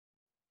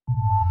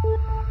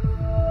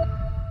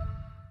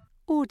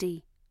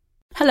Audi.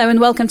 Hello and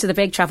welcome to the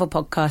Big Travel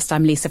Podcast.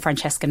 I'm Lisa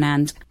Francesca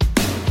Nand.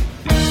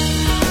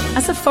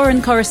 As a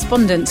foreign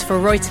correspondent for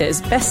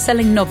Reuters,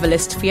 best-selling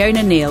novelist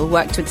Fiona Neill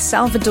worked with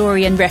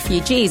Salvadorean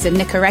refugees in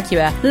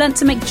Nicaragua, learnt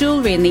to make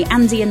jewellery in the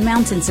Andean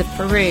mountains of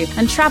Peru,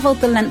 and travelled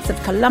the length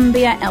of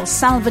Colombia, El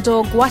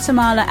Salvador,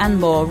 Guatemala and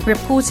more,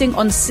 reporting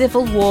on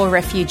civil war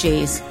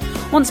refugees.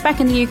 Once back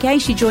in the UK,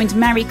 she joined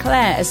Marie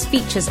Claire as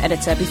features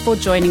editor before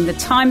joining the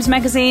Times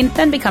magazine,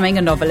 then becoming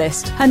a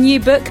novelist. Her new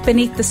book,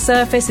 Beneath the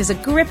Surface, is a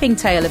gripping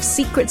tale of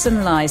secrets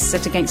and lies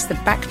set against the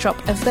backdrop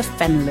of the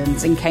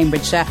Fenlands in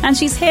Cambridgeshire, and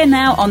she's here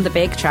now on the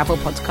Big Travel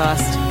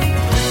Podcast.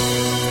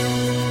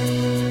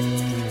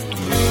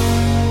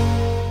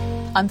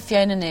 I'm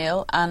Fiona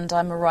Neill and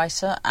I'm a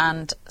writer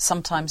and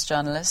sometimes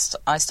journalist.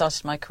 I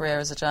started my career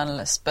as a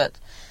journalist, but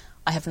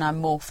I have now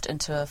morphed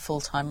into a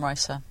full-time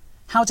writer.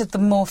 How did the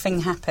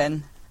morphing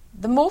happen?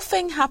 The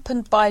morphing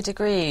happened by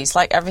degrees,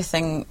 like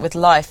everything with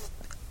life.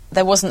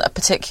 There wasn't a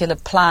particular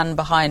plan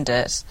behind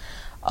it.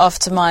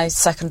 After my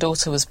second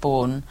daughter was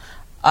born,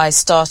 I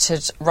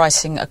started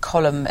writing a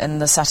column in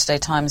the Saturday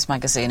Times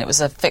magazine. It was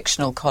a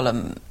fictional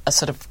column, a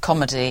sort of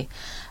comedy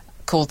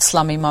called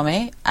Slummy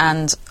Mummy,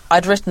 and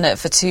I'd written it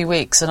for 2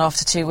 weeks, and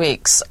after 2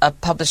 weeks a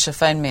publisher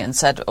phoned me and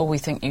said, we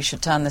think you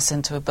should turn this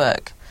into a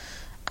book.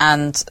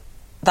 And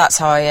that's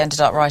how I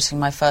ended up writing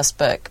my first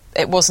book.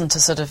 It wasn't a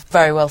sort of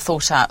very well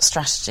thought out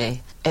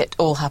strategy. It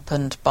all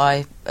happened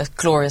by a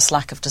glorious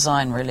lack of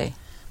design, really.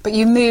 But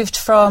you moved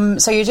from,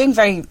 so you're doing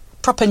very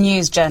proper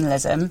news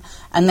journalism,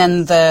 and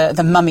then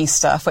the mummy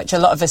stuff, which a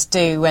lot of us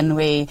do when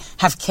we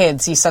have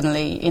kids. You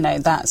suddenly,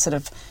 that sort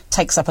of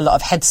takes up a lot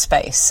of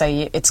headspace. So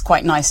it's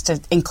quite nice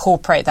to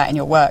incorporate that in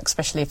your work,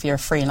 especially if you're a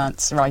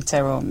freelance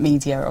writer or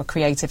media or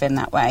creative in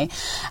that way.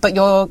 But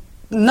your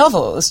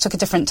novels took a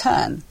different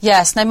turn.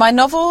 Yes, no, my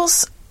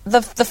novels,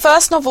 the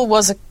first novel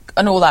was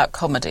an all-out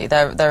comedy.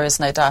 There is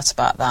no doubt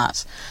about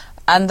that.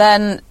 And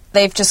then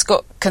they've just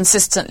got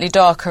consistently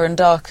darker and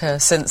darker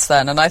since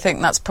then, and I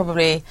think that's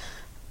probably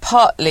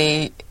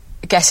partly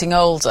getting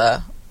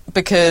older,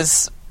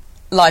 because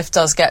life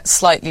does get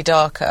slightly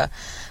darker.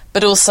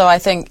 But also I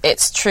think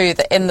it's true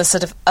that in the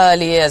sort of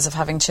early years of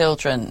having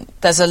children,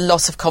 there's a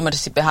lot of comedy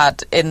to be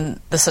had in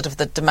the sort of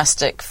the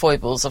domestic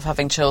foibles of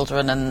having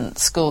children and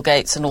school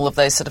gates and all of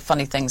those sort of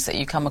funny things that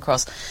you come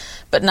across.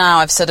 But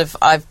now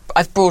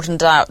I've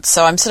broadened out,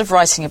 so I'm sort of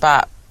writing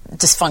about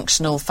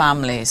dysfunctional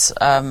families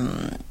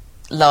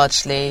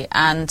largely,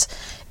 and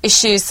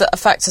issues that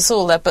affect us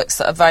all. They're books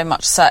that are very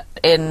much set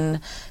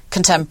in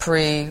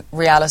contemporary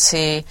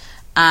reality,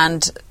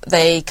 and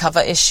they cover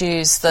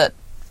issues that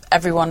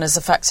everyone is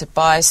affected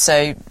by.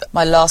 So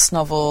my last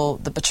novel,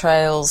 The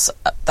Betrayals,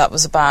 that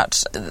was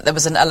about, there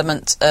was an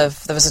element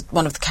of,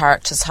 one of the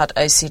characters had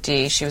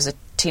OCD. She was a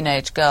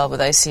teenage girl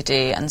with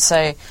OCD, and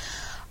so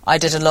I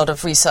did a lot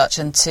of research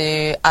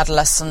into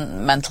adolescent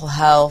mental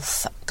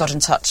health, got in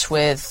touch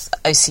with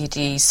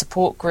OCD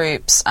support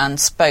groups and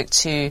spoke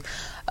to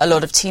a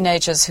lot of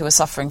teenagers who were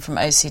suffering from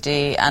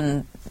OCD,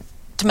 and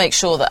to make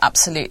sure that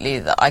absolutely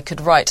that I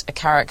could write a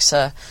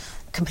character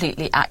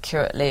completely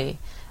accurately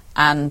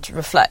and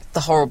reflect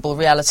the horrible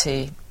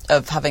reality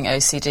of having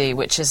OCD,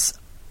 which is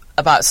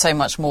about so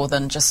much more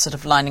than just sort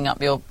of lining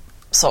up your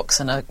socks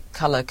in a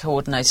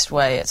colour-coordinated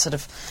way. It sort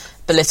of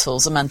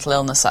belittles a mental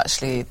illness,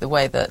 actually, the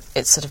way that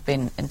it's sort of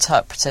been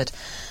interpreted.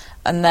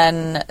 And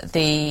then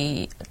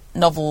the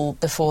novel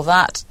before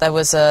that, there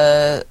was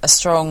a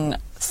strong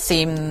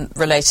theme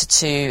related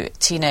to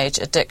teenage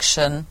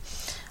addiction,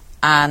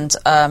 and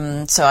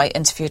so I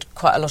interviewed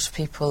quite a lot of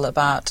people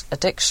about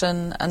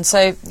addiction. And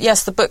so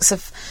yes, the books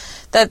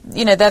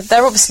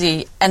they're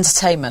obviously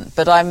entertainment,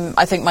 but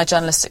I think my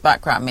journalistic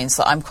background means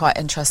that I'm quite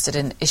interested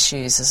in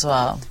issues as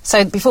well.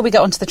 So before we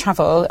get on to the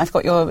travel, I've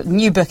got your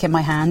new book in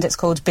my hand. It's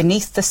called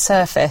Beneath the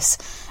Surface,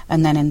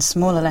 and then in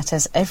smaller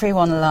letters,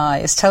 Everyone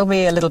Lies. Tell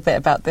me a little bit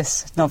about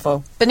this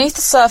novel. Beneath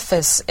the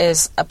Surface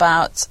is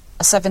about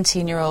a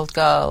 17-year-old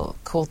girl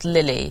called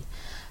Lily,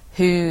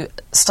 who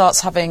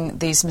starts having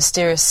these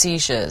mysterious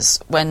seizures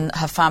when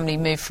her family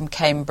moved from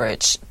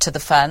Cambridge to the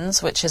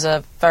Fens, which is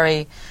a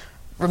very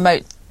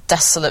remote,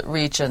 desolate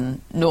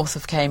region north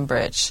of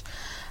Cambridge.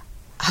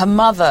 Her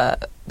mother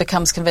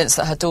becomes convinced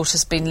that her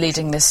daughter's been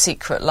leading this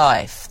secret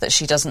life that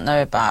she doesn't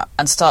know about,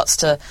 and starts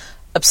to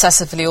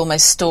obsessively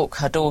almost stalk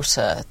her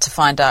daughter to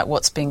find out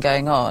what's been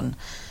going on.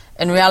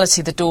 In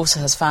reality, the daughter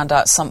has found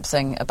out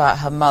something about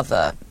her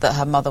mother that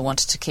her mother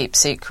wanted to keep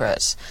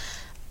secret.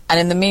 And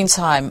in the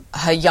meantime,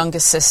 her younger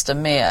sister,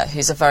 Mia,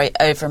 who's a very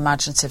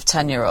over-imaginative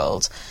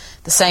 10-year-old,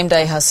 the same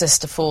day her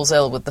sister falls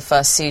ill with the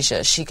first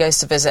seizure, she goes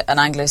to visit an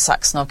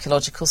Anglo-Saxon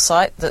archaeological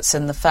site that's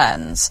in the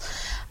Fens,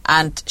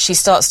 and she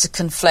starts to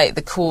conflate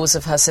the cause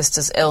of her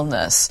sister's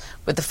illness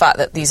with the fact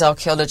that these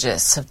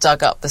archaeologists have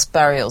dug up this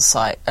burial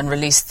site and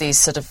released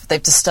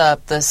they've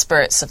disturbed the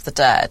spirits of the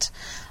dead,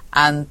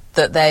 and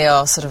that they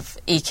are sort of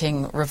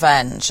eking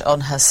revenge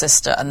on her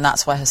sister, and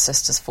that's why her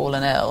sister's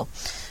fallen ill.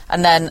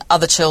 And then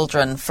other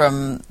children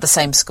from the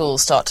same school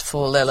start to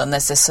fall ill, and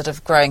there's this sort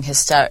of growing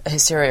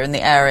hysteria in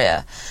the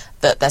area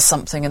that there's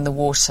something in the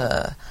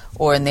water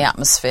or in the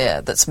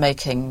atmosphere that's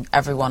making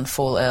everyone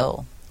fall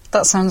ill.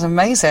 That sounds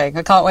amazing.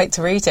 I can't wait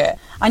to read it.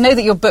 I know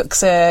that your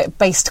books are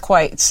based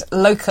quite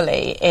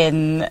locally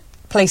in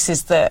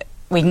places that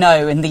we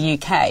know in the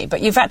UK,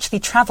 but you've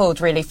actually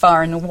travelled really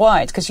far and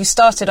wide, because you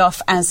started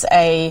off as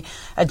a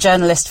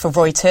journalist for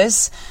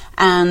Reuters,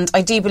 and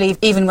I do believe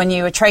even when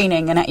you were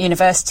training and at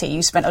university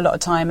you spent a lot of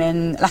time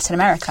in Latin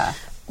America.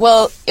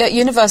 Well, at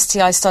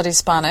university I studied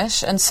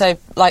Spanish, and so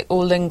like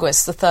all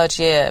linguists, the third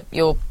year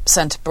you're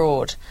sent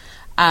abroad,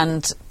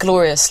 and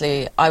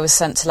gloriously I was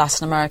sent to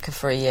Latin America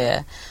for a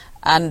year.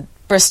 And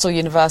Bristol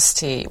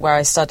University, where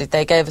I studied,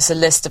 they gave us a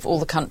list of all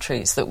the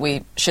countries that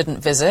we shouldn't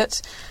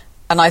visit.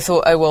 And I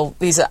thought, oh, well,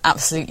 these are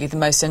absolutely the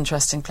most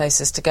interesting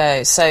places to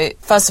go. So,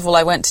 first of all,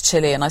 I went to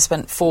Chile, and I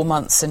spent 4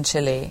 months in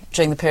Chile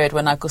during the period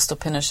when Augusto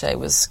Pinochet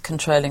was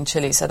controlling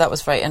Chile. So that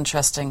was very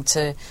interesting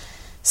to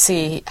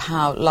see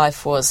how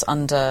life was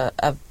under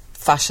a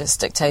fascist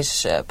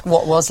dictatorship.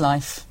 What was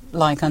life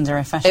like under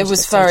a fascist dictatorship? It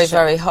was very,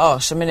 very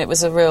harsh. I mean, it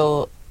was a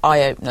real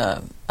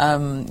eye-opener,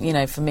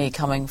 for me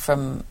coming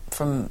from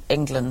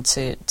England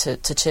to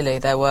Chile.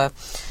 There were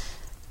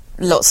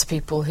lots of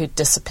people who'd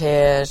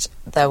disappeared.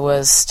 There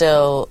was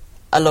still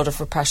a lot of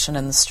repression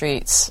in the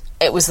streets.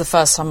 It was the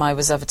first time I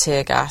was ever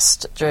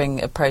tear-gassed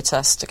during a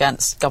protest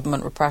against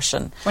government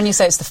repression. When you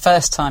say it's the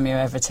first time you were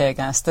ever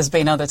tear-gassed, there's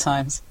been other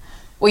times.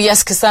 Well,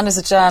 yes, because then as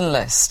a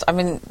journalist, I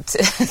mean,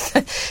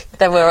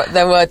 there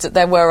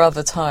were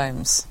other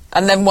times.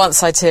 And then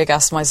once I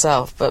tear-gassed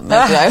myself, but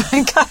maybe I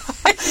won't go.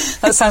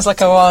 That sounds like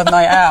a wild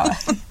night out.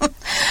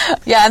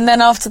 Yeah, and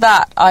then after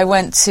that, I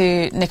went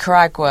to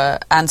Nicaragua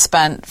and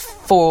spent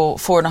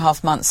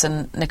 4.5 months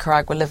in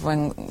Nicaragua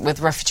living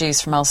with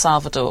refugees from El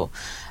Salvador.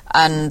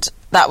 And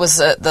that was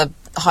at the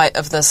height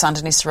of the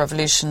Sandinista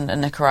revolution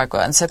in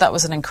Nicaragua. And so that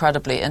was an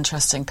incredibly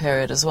interesting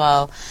period as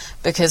well,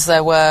 because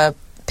there were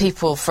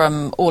people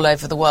from all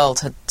over the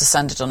world had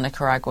descended on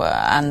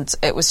Nicaragua, and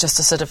it was just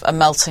a sort of a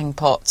melting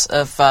pot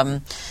of,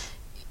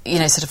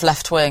 sort of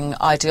left-wing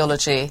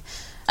ideology.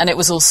 And it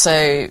was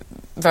also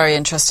very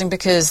interesting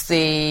because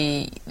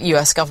the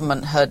US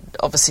government had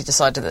obviously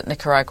decided that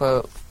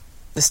Nicaragua,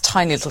 this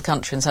tiny little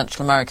country in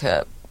Central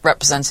America,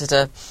 represented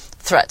a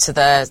threat to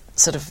their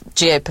sort of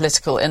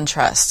geopolitical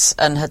interests,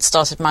 and had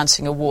started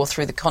mounting a war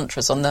through the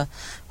Contras on the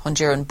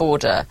Honduran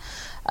border.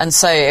 And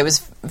so it was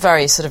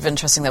very sort of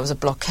interesting. There was a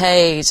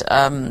blockade,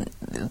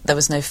 there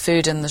was no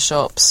food in the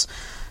shops,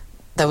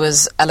 there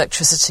was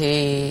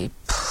electricity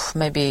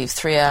maybe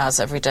 3 hours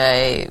every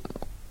day,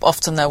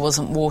 often there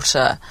wasn't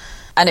water,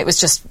 and it was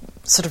just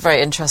sort of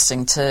very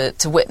interesting to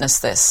witness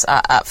this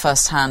at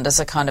first hand as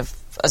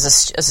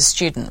a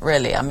student,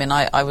 really. I mean,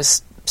 I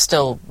was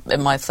still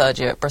in my third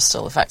year at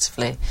Bristol,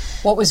 effectively.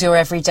 What was your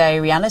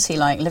everyday reality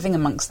like living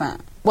amongst that?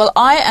 Well,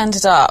 I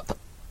ended up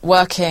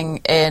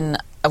working in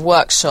a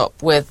workshop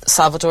with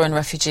Salvadorean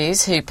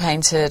refugees who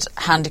painted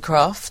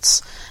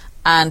handicrafts,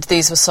 and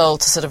these were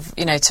sold to sort of,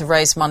 to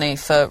raise money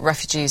for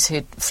refugees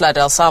who'd fled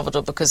El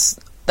Salvador, because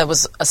there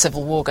was a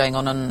civil war going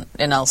on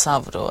in El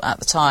Salvador at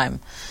the time.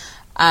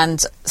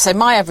 And so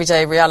my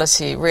everyday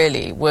reality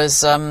really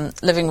was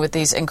living with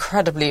these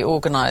incredibly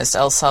organised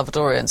El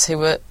Salvadorians who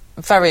were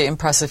very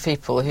impressive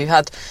people who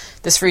had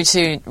this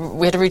routine.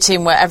 We had a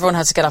routine where everyone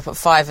had to get up at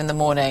 5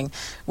 a.m.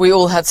 We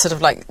all had sort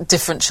of like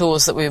different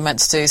chores that we were meant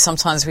to do.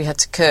 Sometimes we had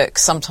to cook,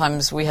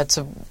 sometimes we had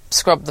to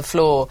scrub the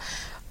floor.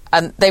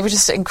 And they were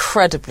just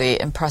incredibly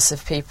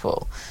impressive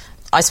people.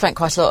 I spent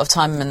quite a lot of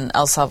time in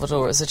El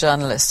Salvador as a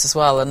journalist as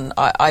well, and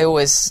I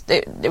always...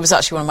 It was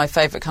actually one of my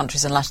favourite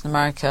countries in Latin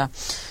America.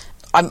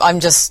 I'm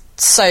just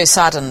so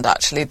saddened,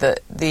 actually, that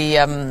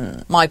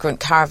the migrant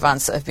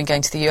caravans that have been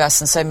going to the US,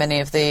 and so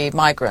many of the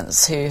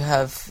migrants who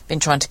have been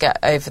trying to get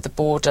over the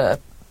border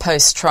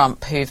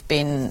post-Trump, who've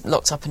been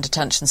locked up in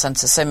detention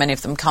centres, so many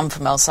of them come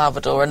from El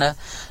Salvador, and a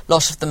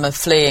lot of them are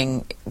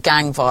fleeing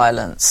gang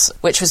violence,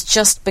 which was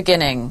just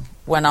beginning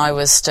when I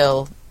was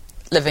still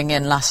living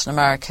in Latin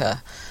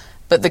America.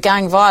 But the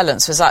gang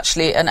violence was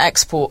actually an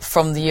export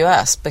from the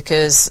US,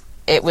 because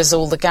it was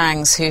all the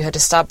gangs who had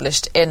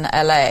established in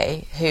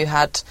LA who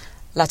had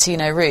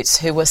Latino roots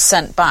who were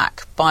sent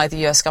back by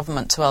the US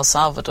government to El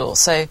Salvador.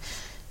 So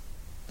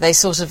they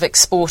sort of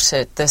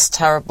exported this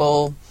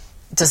terrible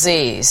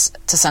disease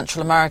to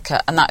Central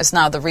America, and that is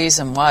now the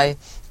reason why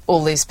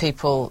all these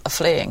people are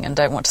fleeing and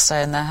don't want to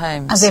stay in their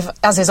homes.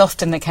 As is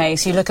often the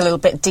case, you look a little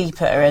bit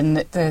deeper, and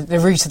the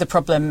root of the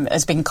problem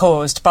has been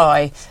caused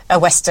by a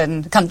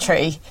Western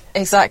country.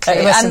 Exactly.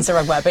 Western's the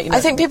wrong word, but I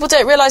think people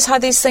don't realise how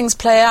these things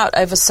play out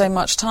over so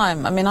much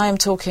time. I mean, I am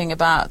talking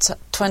about a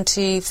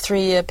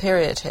 23-year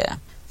period here.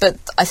 But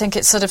I think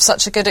it's sort of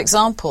such a good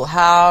example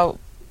how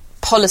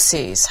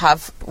policies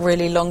have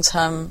really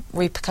long-term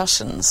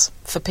repercussions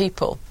for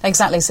people.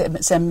 Exactly. So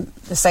it's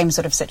the same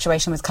sort of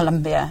situation with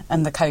Colombia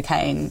and the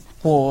cocaine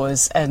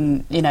wars,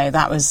 and,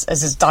 that was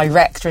as a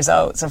direct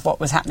result of what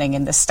was happening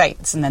in the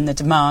States, and then the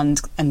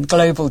demand and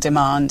global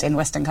demand in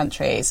Western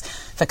countries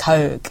for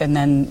coke, and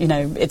then,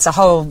 it's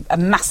a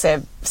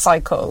massive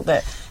cycle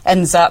that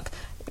ends up,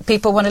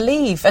 people want to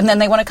leave, and then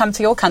they want to come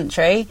to your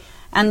country,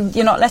 and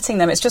you're not letting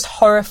them. It's just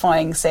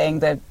horrifying seeing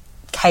the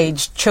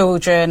caged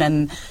children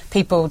and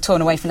people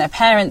torn away from their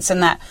parents,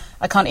 and that,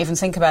 I can't even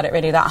think about it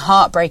really, that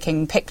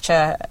heartbreaking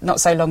picture not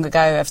so long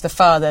ago of the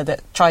father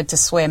that tried to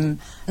swim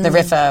the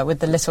river with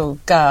the little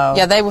girl.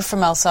 Yeah, they were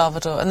from El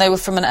Salvador, and they were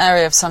from an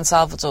area of San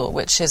Salvador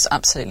which is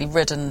absolutely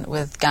ridden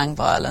with gang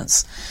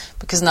violence,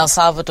 because in El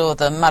Salvador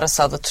the Mara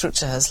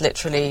Salvatrucha has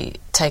literally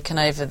taken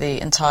over the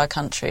entire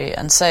country,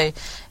 and so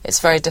it's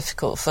very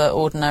difficult for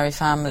ordinary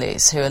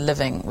families who are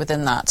living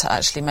within that to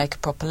actually make a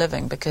proper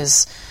living,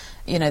 because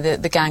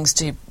the gangs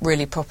do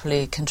really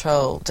properly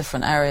control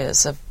different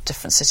areas of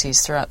different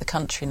cities throughout the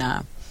country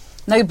now.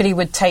 Nobody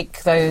would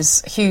take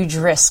those huge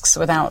risks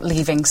without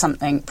leaving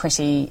something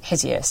pretty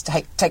hideous,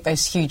 to take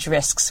those huge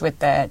risks with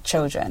their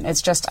children.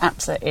 It's just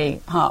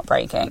absolutely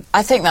heartbreaking.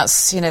 I think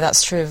that's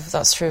true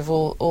of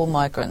all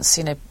migrants.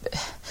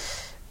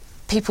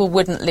 People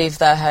wouldn't leave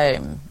their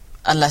home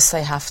unless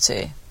they have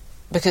to,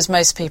 because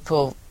most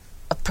people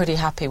are pretty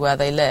happy where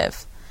they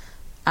live.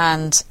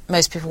 And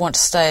most people want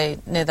to stay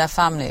near their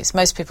families.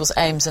 Most people's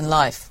aims in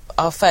life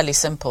are fairly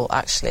simple,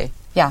 actually.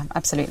 Yeah,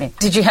 absolutely.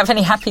 Did you have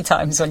any happy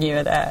times when you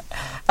were there?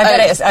 I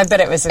bet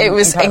it was. It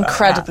was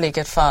incredibly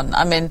good fun.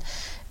 I mean,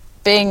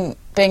 being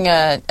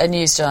a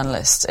news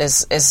journalist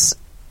is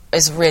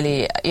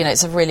really,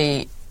 it's a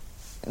really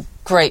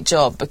great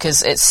job,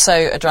 because it's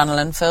so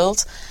adrenaline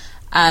filled,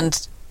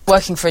 and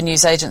working for a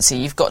news agency,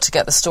 you've got to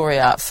get the story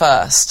out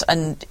first,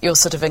 and you're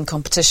sort of in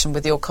competition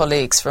with your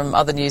colleagues from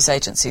other news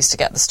agencies to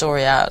get the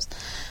story out.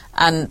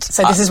 And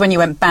so this is when you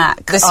went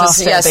back? This was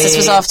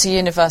after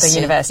university. The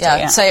university,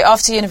 yeah. So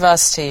after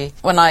university,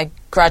 when I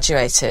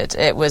graduated,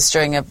 it was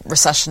during a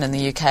recession in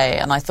the UK,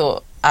 and I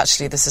thought,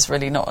 actually, this is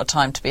really not a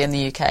time to be in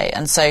the UK.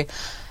 And so,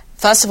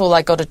 first of all,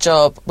 I got a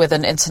job with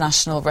an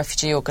international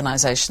refugee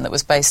organisation that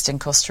was based in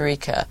Costa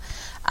Rica,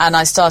 and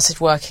I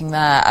started working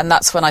there, and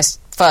that's when I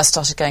first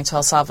started going to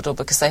El Salvador,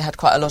 because they had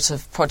quite a lot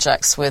of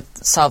projects with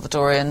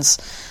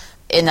Salvadorians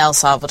in El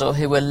Salvador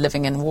who were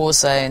living in war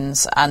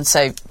zones, and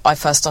so I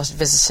first started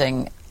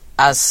visiting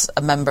as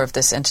a member of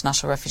this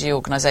international refugee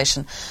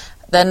organisation.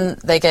 Then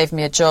they gave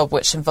me a job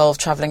which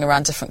involved travelling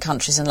around different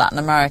countries in Latin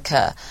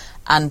America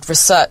and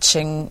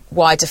researching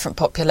why different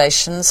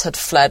populations had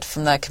fled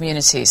from their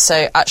communities.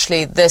 So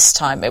actually this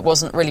time it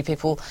wasn't really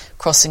people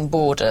crossing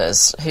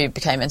borders who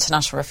became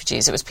international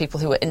refugees, it was people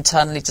who were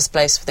internally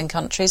displaced within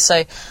countries.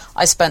 So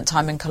I spent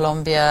time in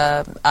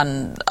Colombia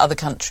and other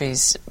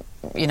countries,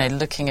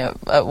 looking at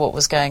what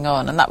was going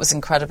on, and that was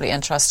incredibly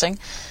interesting.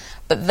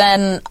 But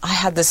then I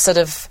had this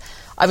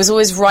I was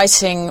always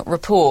writing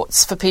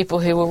reports for people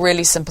who were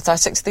really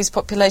sympathetic to these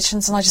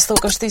populations, and I just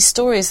thought, gosh, these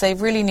stories, they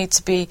really need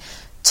to be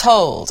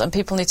told, and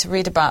people need to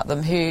read about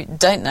them who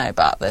don't know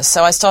about this.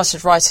 So I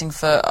started writing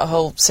for a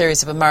whole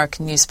series of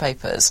American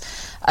newspapers,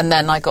 and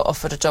then I got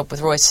offered a job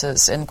with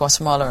Reuters in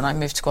Guatemala, and I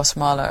moved to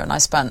Guatemala, and I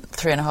spent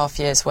 3.5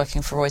 years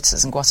working for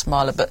Reuters in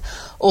Guatemala, but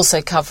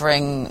also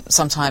covering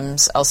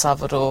sometimes El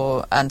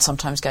Salvador and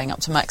sometimes going up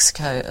to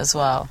Mexico as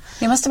well.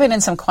 You must have been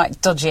in some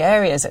quite dodgy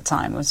areas at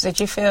times. Did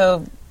you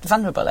feel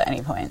vulnerable at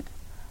any point?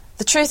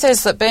 The truth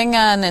is that being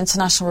an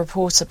international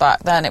reporter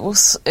back then, it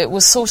was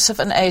sort of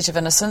an age of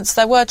innocence.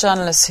 There were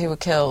journalists who were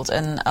killed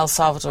in El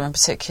Salvador in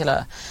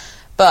particular,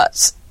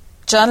 but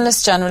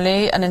journalists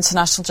generally, and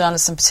international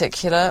journalists in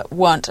particular,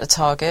 weren't a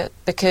target,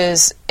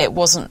 because it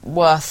wasn't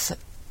worth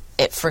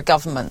it for a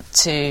government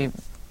to,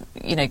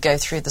 go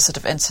through the sort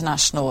of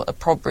international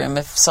opprobrium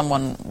if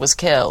someone was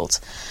killed.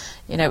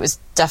 It was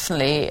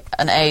definitely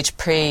an age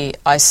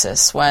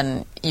pre-ISIS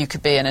when you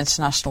could be an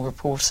international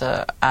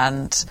reporter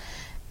and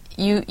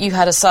you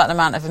had a certain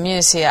amount of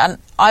immunity, and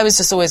I was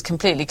just always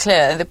completely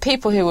clear. The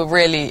people who were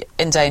really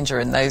in danger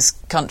in those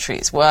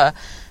countries were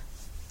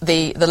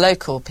the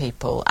local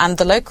people and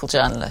the local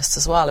journalists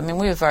as well. I mean,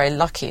 we were very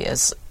lucky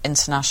as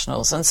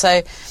internationals, and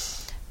so,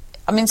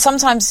 I mean,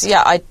 sometimes,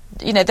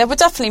 there were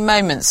definitely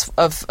moments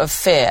of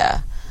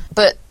fear,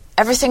 but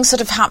everything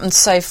sort of happened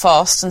so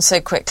fast and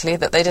so quickly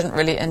that they didn't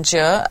really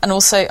endure. And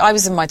also, I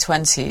was in my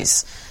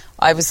 20s.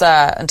 I was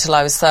there until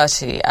I was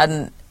 30,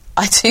 and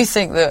I do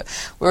think that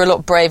we're a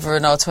lot braver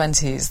in our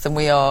 20s than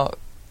we are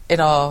in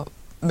our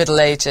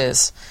middle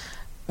ages.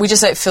 We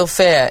just don't feel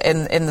fear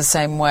in the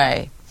same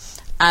way.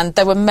 And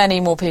there were many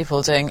more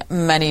people doing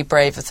many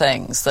braver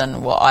things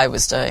than what I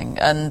was doing.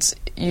 And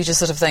you just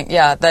sort of think,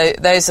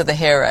 those are the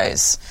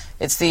heroes.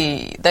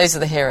 Those are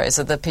the heroes,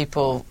 are the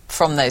people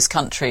from those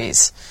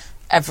countries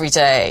every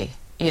day,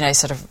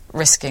 sort of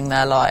risking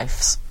their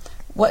lives.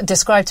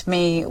 Describe to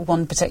me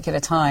one particular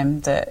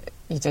time that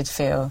you did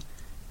feel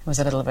was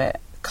a little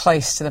bit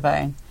close to the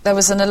bone. There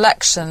was an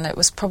election, it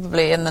was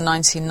probably in the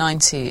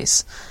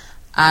 1990s,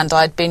 and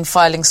I'd been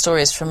filing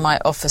stories from my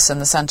office in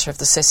the centre of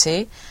the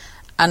city,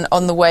 and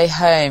on the way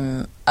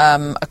home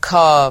a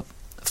car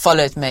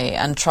followed me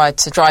and tried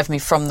to drive me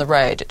from the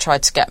road. It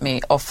tried to get me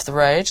off the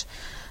road,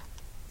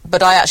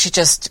 but I actually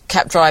just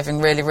kept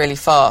driving really, really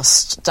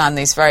fast down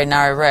these very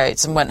narrow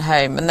roads and went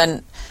home. And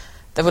then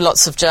there were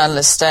lots of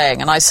journalists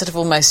staying, and I sort of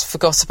almost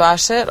forgot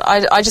about it.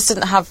 I just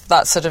didn't have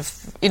that sort of,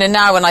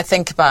 now when I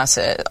think about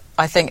it,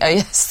 I think, oh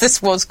yes,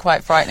 this was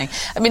quite frightening.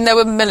 I mean, there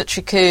were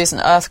military coups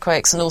and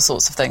earthquakes and all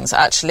sorts of things,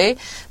 actually,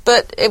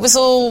 but it was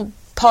all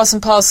part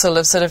and parcel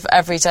of sort of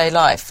everyday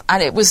life,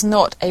 and it was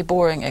not a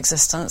boring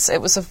existence.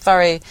 It was a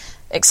very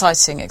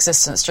exciting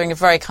existence during a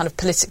very kind of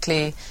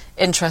politically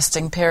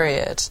interesting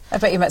period. I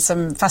bet you met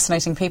some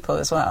fascinating people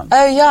as well.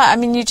 Oh yeah, I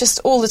mean, you just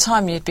all the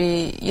time you'd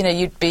be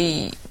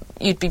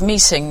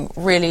meeting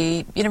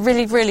really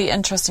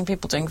interesting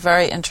people doing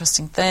very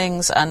interesting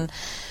things, and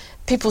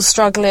people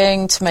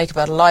struggling to make a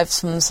better life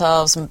for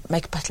themselves and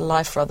make a better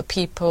life for other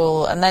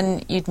people. And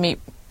then you'd meet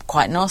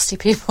quite nasty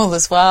people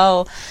as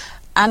well.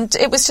 And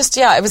it was just,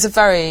 it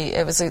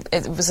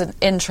was an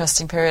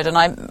interesting period. And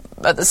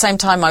at the same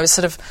time, I was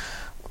sort of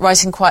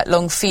writing quite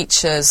long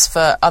features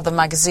for other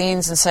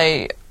magazines, and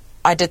so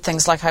I did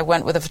things like I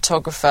went with a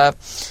photographer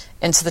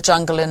into the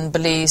jungle in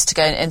Belize to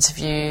go and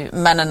interview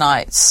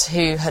Mennonites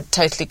who had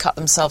totally cut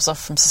themselves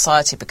off from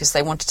society because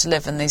they wanted to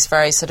live in these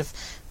very sort of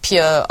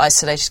pure,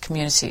 isolated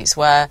communities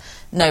where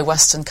no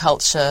Western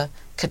culture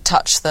could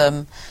touch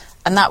them.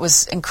 And that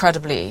was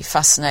incredibly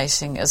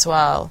fascinating as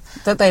well.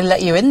 That they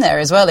let you in there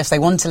as well if they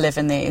want to live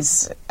in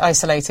these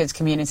isolated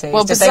communities.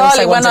 Well, did they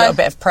also want a little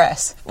bit of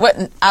press?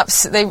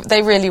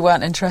 They really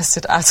weren't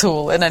interested at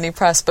all in any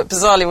press. But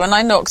bizarrely, when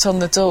I knocked on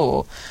the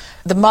door,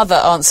 the mother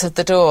answered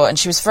the door, and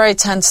she was very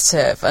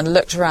tentative and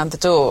looked around the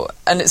door.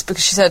 And it's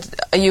because she said,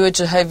 "Are you a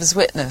Jehovah's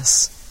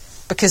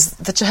Witness?" Because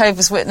the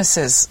Jehovah's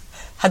Witnesses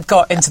had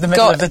got into the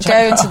middle of the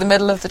jungle. Go into the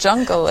middle of the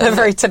jungle. They're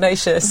very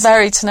tenacious.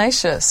 Very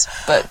tenacious.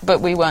 But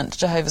we weren't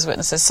Jehovah's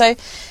Witnesses. So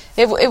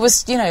it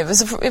was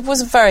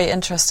a very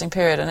interesting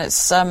period. And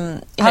it's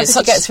How did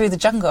you get through the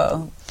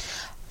jungle?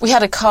 We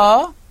had a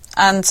car,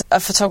 and a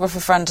photographer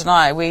friend and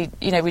I. We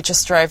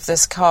just drove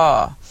this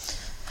car.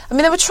 I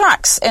mean, there were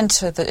tracks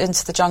into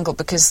the jungle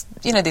because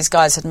these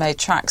guys had made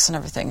tracks and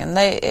everything. And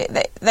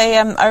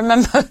I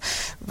remember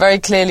very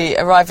clearly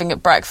arriving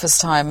at breakfast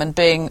time and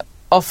being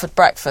offered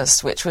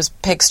breakfast, which was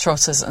pig's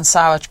trotters and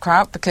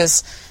sauerkraut,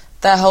 because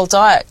their whole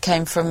diet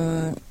came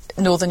from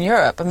Northern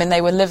Europe. I mean,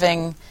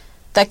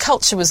 their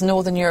culture was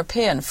Northern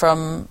European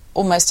from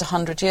almost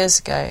 100 years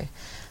ago.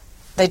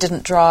 They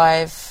didn't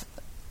drive,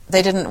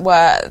 they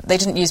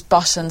didn't use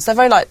buttons. They're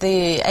very like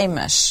the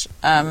Amish.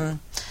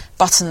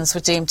 Buttons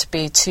were deemed to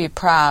be too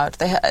proud.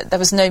 There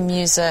was no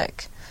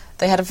music.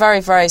 They had a very,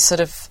 very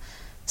sort of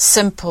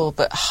simple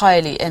but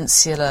highly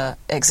insular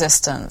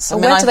existence. Well,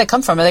 where do they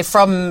come from? Are they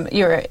from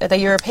Europe? Are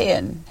they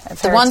European?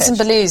 The ones in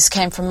Belize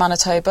came from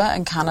Manitoba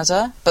and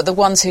Canada, but the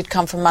ones who'd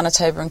come from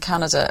Manitoba and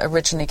Canada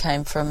originally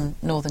came from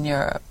Northern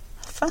Europe.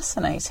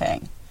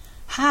 Fascinating.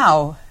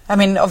 How? I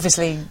mean,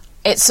 obviously,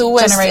 it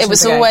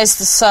was always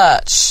the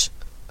search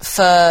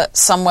for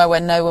somewhere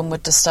where no one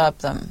would disturb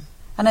them.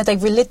 And are they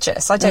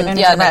religious? I don't know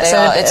anything about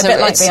it. It's a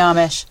bit like the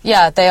Amish.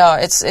 Yeah, they are.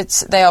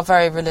 They are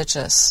very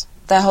religious.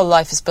 Their whole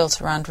life is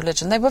built around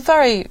religion. They were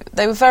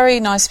very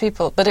nice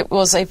people, but it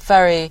was a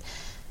very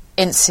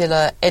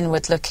insular,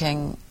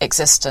 inward-looking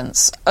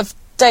existence of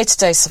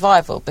day-to-day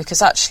survival,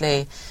 because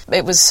actually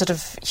it was sort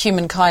of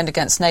humankind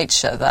against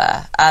nature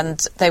there,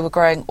 and they were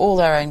growing all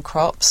their own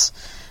crops.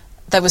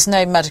 There was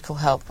no medical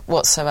help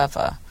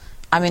whatsoever.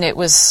 I mean, it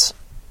was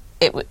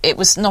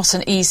not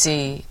an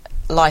easy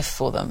life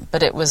for them,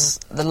 but it was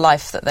the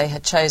life that they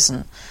had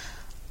chosen.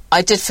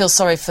 I did feel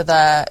sorry for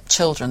their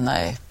children,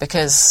 though,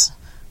 because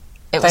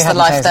it was the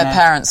life their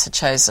parents had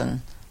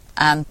chosen.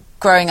 And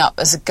growing up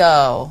as a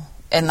girl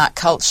in that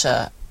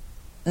culture,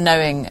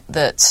 knowing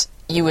that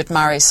you would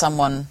marry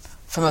someone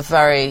from a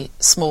very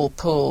small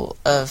pool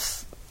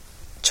of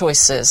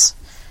choices,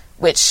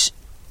 which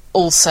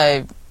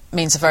also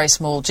means a very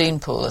small gene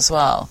pool as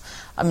well.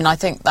 I mean, I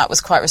think that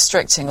was quite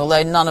restricting,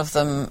 although none of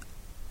them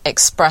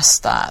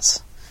expressed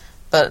that.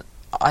 But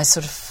I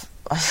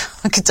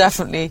could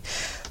definitely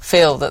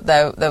feel that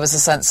there was a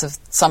sense of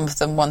some of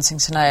them wanting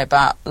to know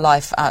about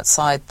life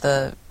outside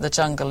the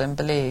jungle in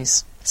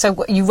Belize.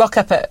 So you rock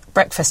up at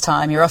breakfast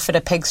time, you're offered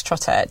a pig's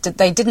trotter.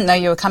 They didn't know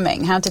you were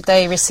coming. How did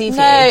they receive you?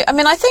 No, I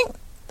mean, I think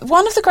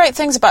one of the great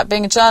things about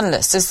being a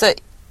journalist is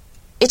that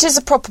it is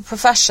a proper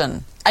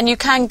profession, and you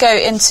can go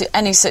into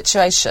any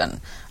situation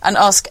and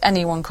ask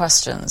anyone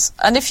questions.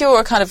 And if you're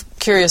a kind of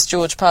Curious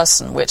George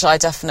person, which I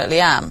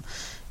definitely am,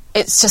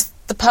 it's just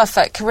the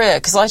perfect career,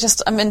 because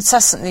I'm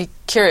incessantly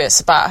curious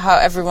about how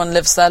everyone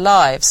lives their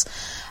lives.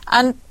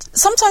 And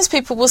sometimes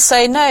people will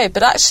say no,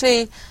 but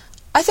actually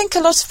I think a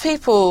lot of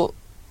people,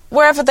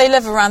 wherever they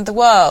live around the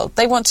world,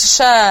 they want to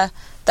share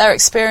their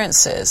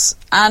experiences,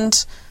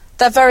 and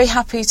they're very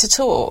happy to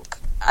talk.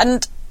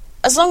 And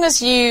as long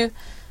as you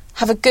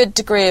have a good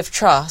degree of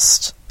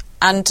trust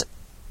and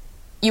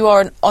you are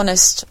an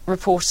honest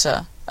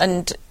reporter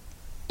and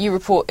you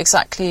report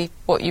exactly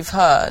what you've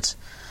heard,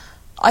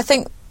 I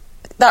think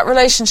that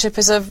relationship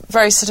is a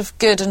very sort of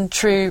good and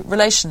true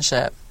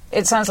relationship.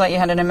 It sounds like you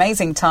had an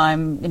amazing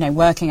time,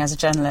 working as a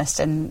journalist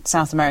in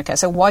South America.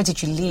 So why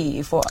did you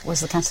leave? What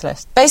was the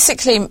catalyst?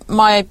 Basically,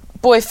 my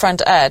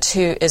boyfriend Ed,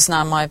 who is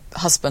now my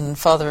husband and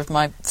father of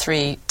my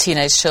 3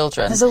 teenage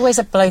children. There's always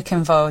a bloke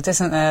involved,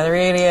 isn't there? There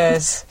really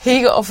is.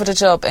 He got offered a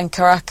job in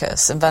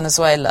Caracas in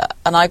Venezuela,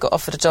 and I got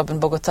offered a job in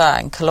Bogota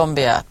in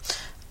Colombia.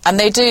 And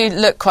they do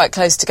look quite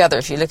close together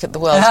if you look at the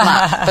world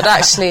map, but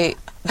actually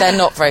they're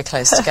not very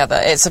close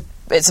together. It's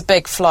a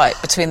big flight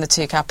between the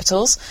 2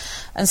 capitals.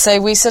 And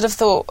so we sort of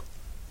thought,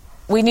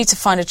 we need to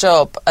find a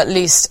job at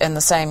least in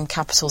the same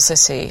capital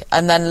city.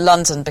 And then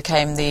London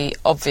became the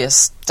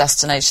obvious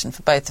destination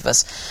for both of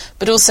us.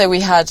 But also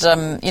we had,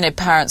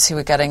 parents who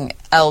were getting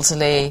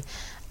elderly.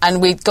 And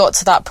we'd got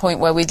to that point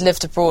where we'd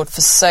lived abroad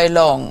for so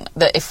long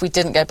that if we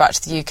didn't go back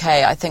to the UK,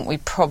 I think we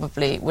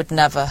probably would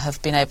never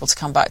have been able to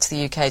come back to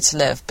the UK to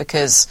live,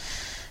 because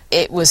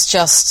it was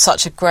just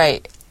such a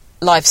great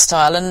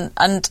lifestyle.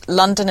 And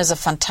London is a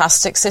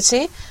fantastic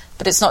city,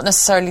 but it's not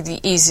necessarily the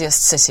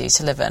easiest city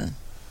to live in.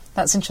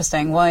 That's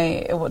interesting.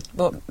 Why?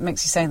 What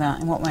makes you say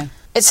that? In what way?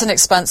 It's an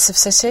expensive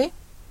city.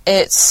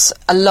 It's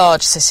a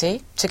large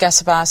city to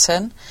get about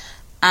in.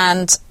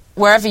 And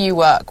wherever you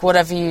work,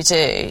 whatever you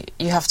do,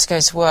 you have to go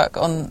to work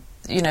on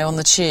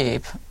the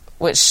tube,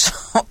 which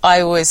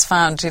I always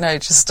found,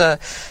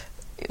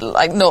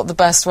 not the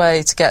best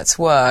way to get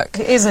to work.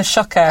 It is a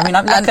shocker. I mean,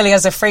 luckily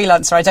as a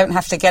freelancer, I don't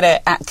have to get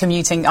it at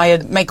commuting. I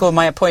make all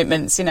my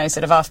appointments,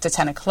 sort of after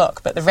 10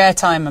 o'clock. But the rare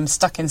time I'm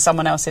stuck in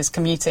someone else's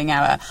commuting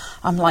hour,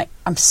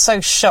 I'm so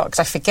shocked.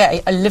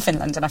 I live in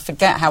London. I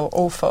forget how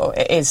awful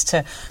it is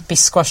to be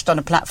squashed on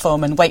a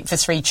platform and wait for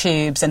 3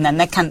 tubes, and then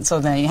they're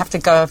cancelled, and then you have to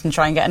go up and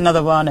try and get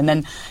another one, and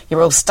then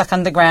you're all stuck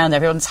underground.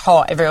 Everyone's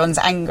hot. Everyone's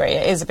angry.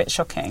 It is a bit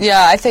shocking.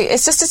 Yeah, I think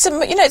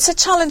it's a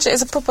challenge.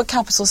 It's a proper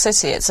capital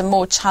city. It's a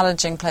more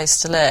challenging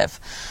place to live.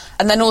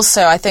 And then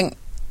also, I think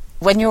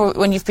when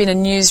you've been a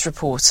news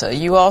reporter,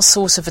 you are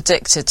sort of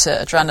addicted to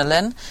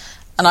adrenaline.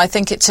 And I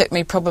think it took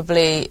me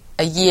probably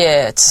a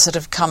year to sort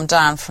of come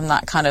down from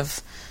that kind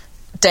of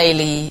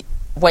daily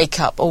wake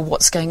up,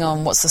 what's going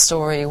on, what's the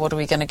story, what are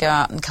we going to go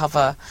out and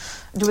cover.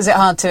 Was it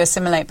hard to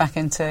assimilate back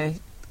into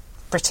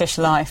British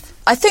life?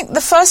 I think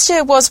the first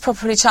year was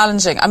properly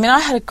challenging. I mean, I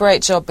had a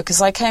great job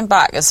because I came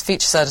back as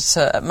features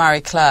editor at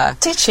Marie Claire.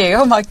 Did you?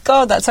 Oh my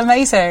God, that's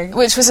amazing.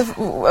 Which was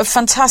a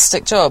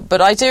fantastic job.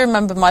 But I do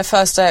remember my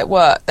first day at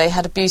work, they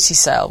had a beauty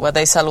sale where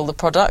they sell all the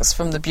products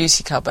from the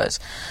beauty cupboard.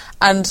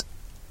 And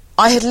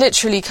I had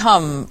literally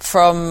come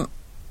from,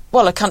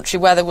 a country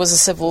where there was a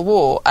civil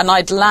war, and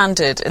I'd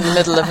landed in the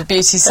middle of a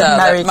beauty sale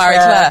at Marie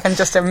Claire. I can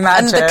just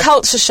imagine. And the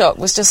culture shock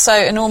was just so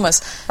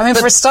enormous. I mean,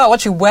 for a start,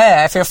 what you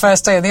wear for your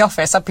first day in the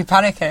office, I'd be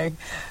panicking.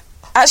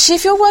 Actually,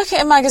 if you're working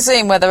at a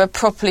magazine where there are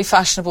properly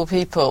fashionable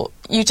people,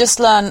 you just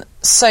learn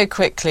so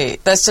quickly.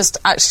 There's just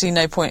actually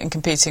no point in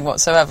competing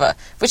whatsoever,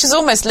 which is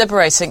almost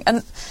liberating.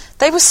 And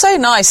they were so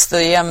nice,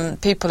 the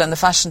people in the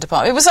fashion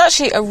department. It was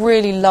actually a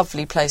really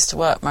lovely place to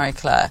work, Marie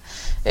Claire.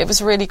 It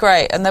was really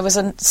great. And there was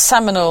a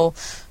seminal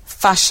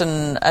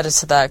fashion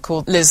editor there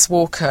called Liz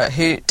Walker,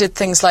 who did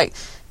things like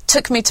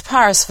took me to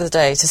Paris for the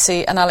day to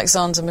see an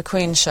Alexander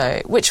McQueen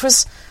show, which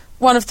was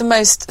one of the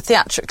most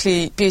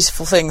theatrically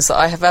beautiful things that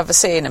I have ever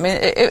seen. I mean,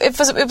 it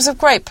was a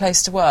great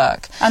place to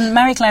work. And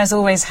Marie Claire's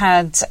always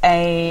had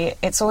a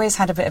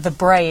bit of a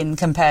brain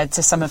compared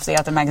to some of the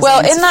other magazines.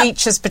 Well, in that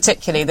features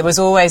particularly, there was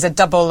always a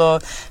double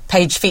or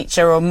page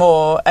feature or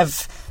more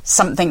of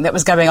something that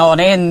was going on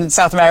in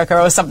South America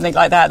or something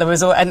like that. There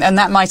was, and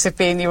that might have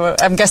been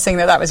I'm guessing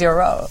that was your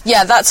role.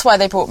 Yeah, that's why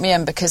they brought me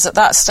in, because at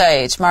that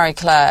stage, Marie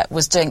Claire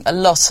was doing a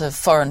lot of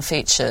foreign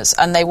features,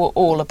 and they were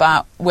all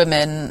about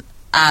women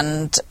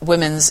and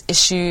women's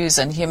issues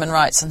and human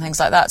rights and things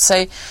like that.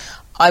 So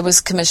I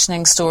was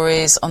commissioning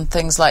stories on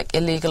things like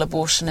illegal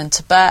abortion in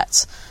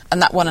Tibet,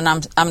 and that won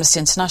an Amnesty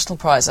International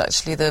Prize,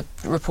 actually, the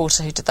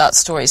reporter who did that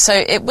story. So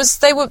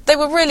they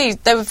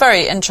were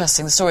very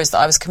interesting, the stories that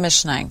I was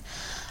commissioning.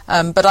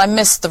 But I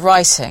missed the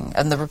writing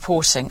and the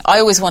reporting. I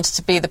always wanted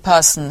to be the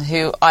person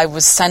who I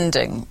was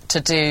sending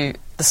to do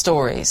the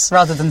stories.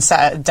 Rather than sat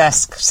at a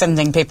desk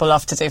sending people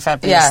off to do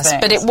fabulous things.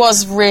 Yes, but it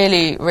was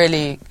really,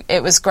 really,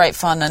 it was great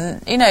fun.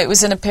 And, it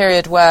was in a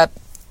period where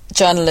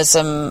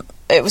journalism,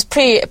 it was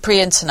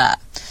pre-internet,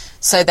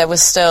 so there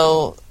was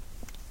still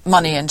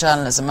money in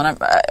journalism. And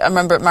I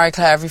remember at Marie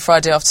Claire every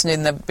Friday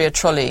afternoon there would be a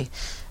trolley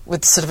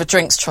with sort of a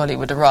drinks trolley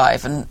would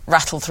arrive and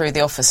rattle through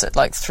the office at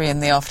like 3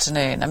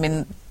 PM. I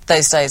mean,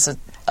 those days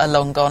are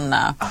long gone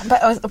now.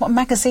 But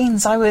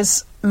magazines,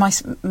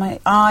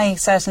 I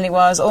certainly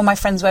was, all my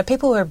friends were.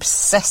 People were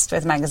obsessed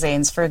with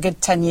magazines for a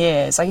good 10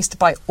 years. I used to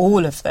buy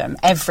all of them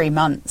every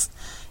month,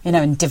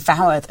 and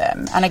devour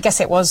them. And I guess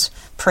it was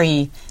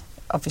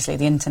obviously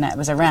the internet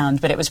was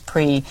around, but it was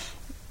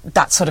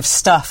that sort of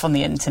stuff on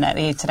the internet.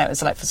 The internet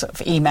was like for sort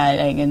of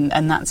emailing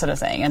and that sort of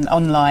thing, and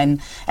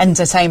online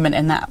entertainment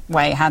in that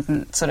way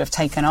hadn't sort of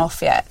taken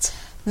off yet.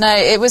 No,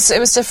 it was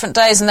different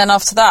days, and then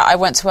after that I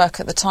went to work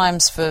at The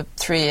Times for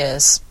 3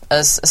 years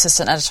as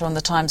assistant editor on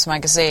The Times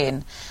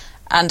magazine,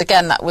 And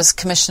again, that was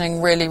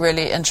commissioning really,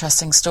 really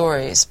interesting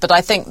stories. But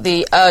I think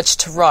the urge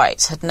to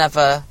write had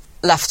never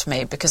left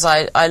me, because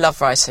I love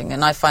writing,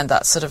 and I find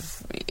that sort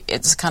of,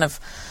 it's kind of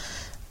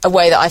a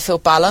way that I feel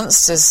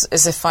balanced is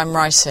if I'm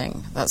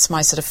writing. That's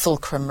my sort of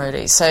fulcrum,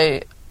 really. So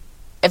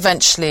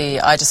eventually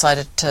I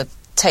decided to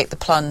take the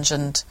plunge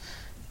and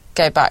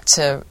go back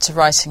to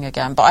writing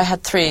again. But I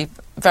had 3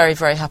 very,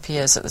 very happy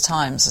years at the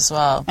Times as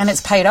well. And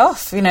it's paid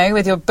off, you know,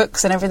 with your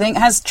books and everything.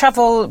 Has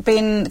travel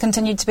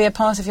continued to be a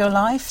part of your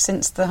life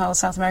since the whole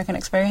South American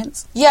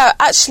experience? Yeah,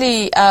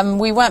 actually,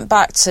 we went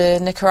back to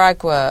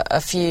Nicaragua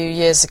a few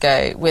years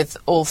ago with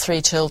all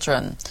 3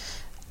 children,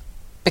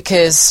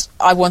 because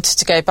I wanted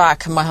to go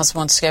back and my husband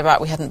wanted to go back.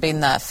 We hadn't been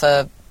there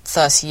for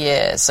 30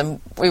 years, and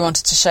we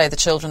wanted to show the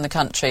children the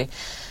country.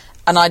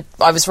 And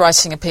I was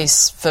writing a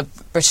piece for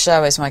British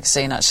Airways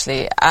magazine,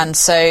 actually, and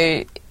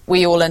so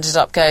we all ended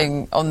up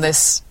going on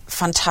this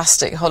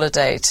fantastic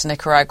holiday to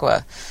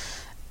Nicaragua.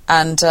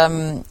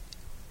 And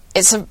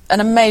it's an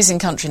amazing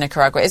country,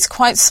 Nicaragua. It's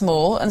quite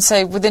small, and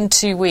so within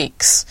 2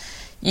 weeks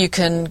you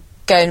can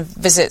go and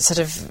visit sort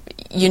of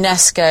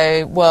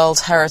UNESCO World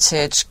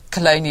Heritage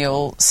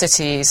colonial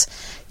cities.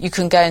 You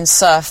can go and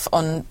surf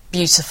on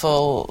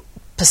beautiful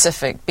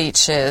Pacific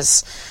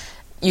beaches.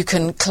 You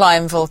can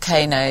climb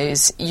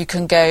volcanoes. You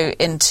can go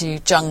into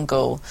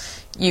jungle.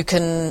 You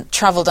can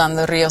travel down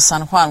the Rio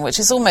San Juan, which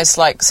is almost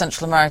like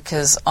Central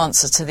America's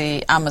answer to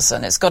the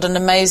Amazon. It's got an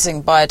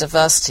amazing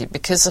biodiversity.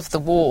 Because of the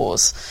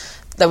wars,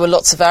 there were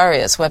lots of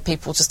areas where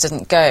people just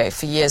didn't go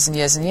for years and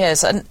years and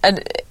years. And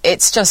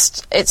it's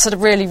a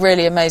really,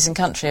 really amazing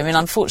country. I mean,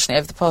 unfortunately,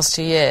 over the past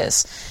 2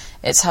 years,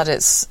 it's had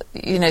its,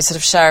 sort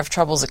of share of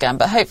troubles again.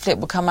 But hopefully it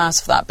will come out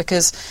of that,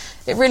 because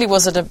it really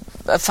was a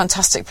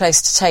fantastic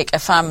place to take a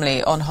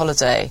family on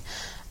holiday.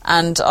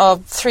 And our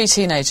 3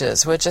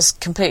 teenagers were just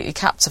completely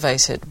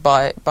captivated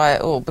by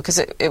it all, because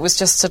it was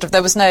just sort of,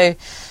 there's no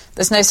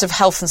sort of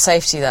health and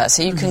safety there.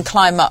 So you can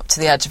climb up to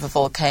the edge of a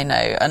volcano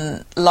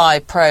and lie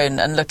prone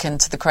and look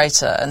into the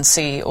crater and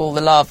see all the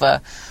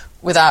lava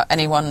without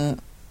anyone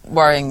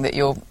worrying that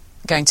you're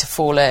going to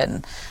fall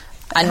in.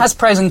 And it has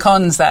pros and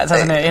cons, that,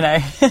 doesn't it, you know?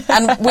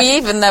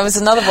 And there was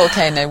another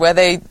volcano where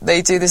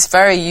they do this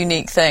very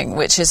unique thing,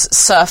 which is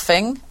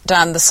surfing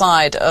down the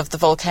side of the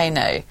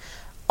volcano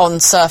on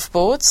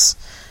surfboards.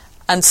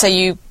 And so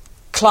you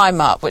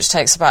climb up, which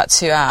takes about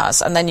 2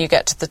 hours, and then you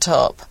get to the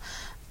top,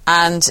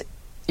 and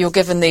you're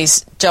given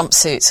these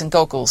jumpsuits and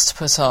goggles to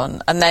put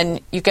on, and then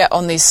you get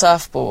on these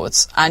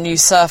surfboards and you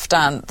surf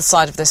down the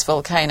side of this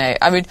volcano.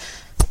 I mean,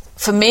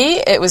 for me,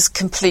 it was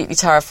completely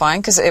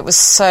terrifying, because it was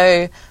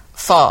so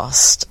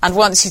fast, and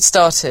once you'd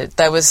started,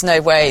 there was no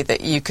way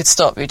that you could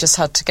stop. You just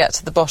had to get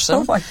to the bottom.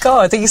 Oh my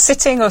God, are you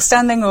sitting or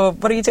standing, or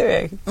what are you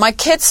doing? My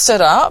kids stood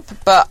up,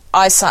 but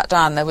I sat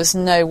down. There was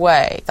no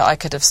way that I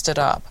could have stood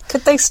up.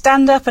 Could they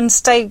stand up and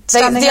stay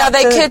standing up?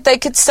 They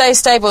could stay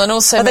stable, and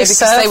also maybe because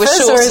they were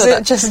shorter. Or is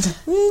it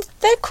just...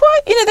 They're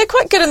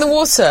quite good in the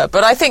water,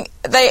 but I think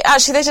they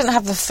didn't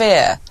have the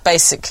fear,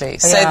 basically,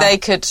 so they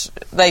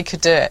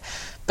could do it.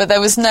 But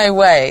there was no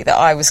way that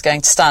I was going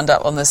to stand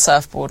up on this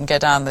surfboard and go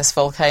down this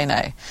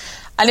volcano.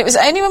 And it was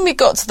only when we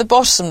got to the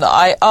bottom that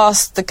I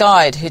asked the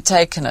guide who'd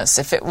taken us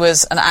if it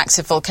was an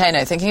active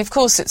volcano, thinking, of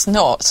course it's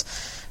not.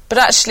 But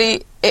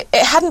actually, it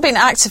hadn't been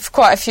active for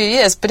quite a few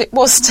years, but it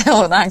was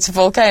still an active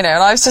volcano.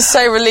 And I was just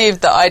so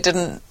relieved that I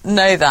didn't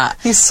know that.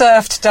 You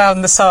surfed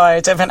down the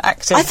side of an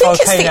active volcano. I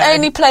think it's the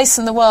only place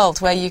in the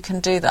world where you can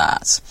do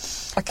that.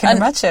 I can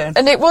imagine.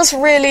 And it was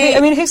really...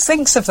 I mean, who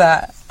thinks of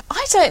that?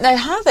 I don't know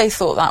how they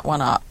thought that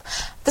one up.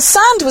 The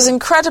sand was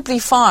incredibly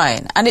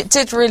fine, and it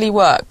did really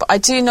work, but I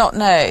do not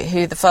know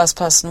who the first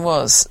person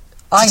was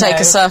to take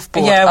a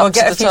surfboard up to the top. Yeah, we'll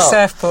get a few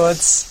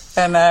surfboards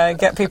and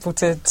get people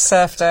to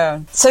surf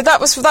down. So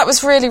that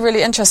was really,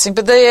 really interesting.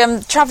 But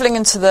the travelling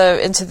into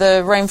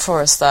the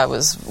rainforest there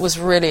was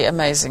really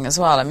amazing as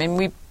well. I mean,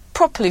 we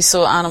properly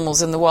saw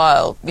animals in the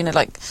wild,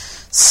 like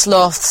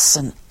sloths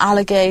and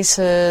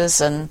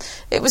alligators, and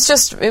it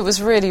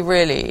was really,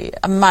 really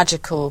a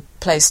magical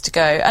place to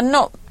go, and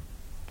not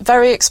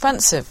very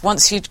expensive.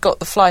 Once you'd got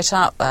the flight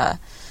out there,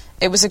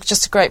 it was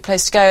just a great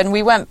place to go. And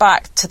we went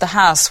back to the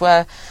house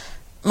where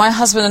my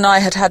husband and I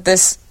had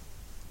this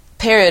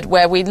period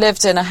where we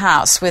lived in a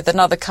house with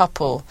another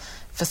couple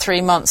for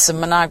 3 months in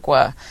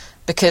Managua,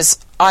 because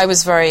I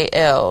was very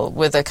ill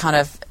with a kind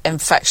of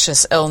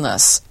infectious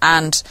illness,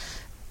 and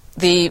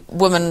the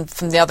woman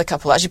from the other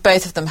couple, actually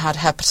both of them had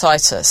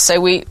hepatitis.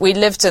 So we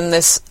lived in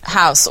this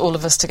house, all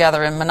of us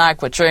together in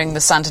Managua, during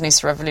the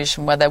Sandinista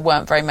Revolution, where there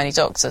weren't very many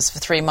doctors, for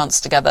 3 months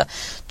together,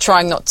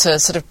 trying not to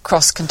sort of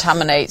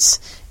cross-contaminate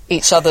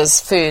each other's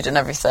food and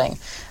everything.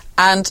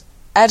 And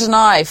Ed and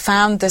I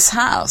found this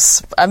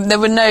house. There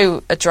were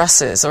no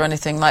addresses or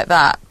anything like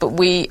that, but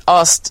we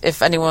asked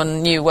if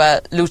anyone knew where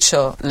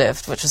Lucho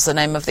lived, which was the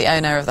name of the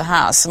owner of the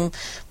house. And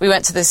we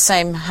went to this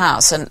same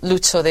house, and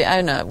Lucho, the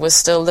owner, was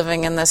still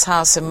living in this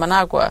house in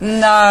Managua.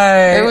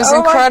 No. It was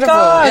incredible. My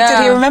God. Yeah.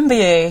 Did he remember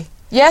you?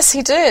 Yes,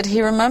 he did.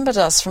 He remembered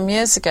us from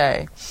years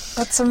ago.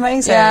 That's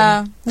amazing.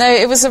 Yeah. No,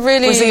 it was a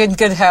really... Was he in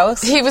good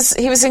health? He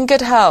was in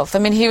good health. I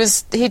mean,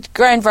 he'd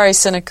grown very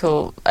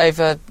cynical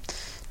over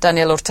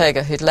Daniel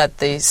Ortega, who'd led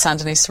the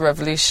Sandinista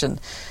revolution.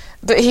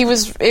 But it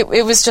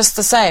was just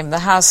the same. The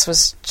house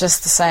was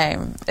just the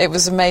same. It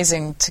was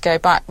amazing to go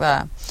back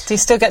there. Do you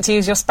still get to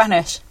use your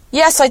Spanish?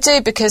 Yes, I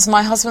do, because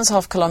my husband's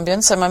half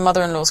Colombian, so my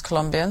mother-in-law's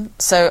Colombian,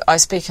 so I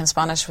speak in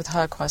Spanish with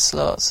her quite a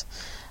lot.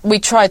 We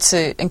tried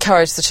to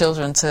encourage the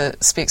children to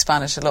speak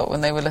Spanish a lot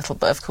when they were little,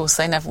 but of course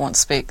they never want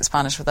to speak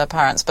Spanish with their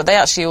parents. But they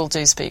actually all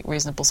do speak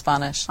reasonable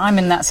Spanish. I'm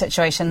in that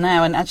situation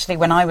now, and actually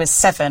when I was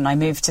 7, I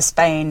moved to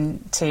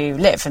Spain to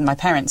live, and my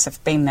parents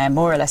have been there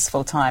more or less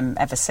full-time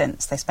ever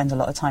since. They spend a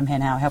lot of time here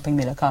now helping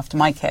me look after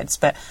my kids,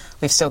 but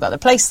we've still got the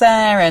place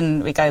there,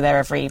 and we go there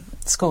every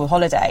school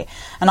holiday.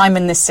 And I'm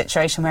in this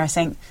situation where I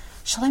think,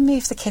 shall I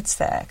move the kids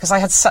there? Because I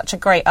had such a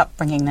great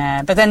upbringing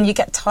there. But then you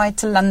get tied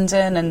to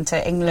London and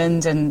to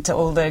England and to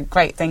all the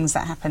great things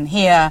that happen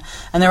here.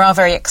 And there are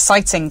very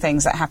exciting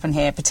things that happen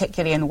here,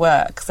 particularly in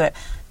work, that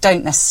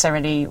don't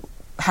necessarily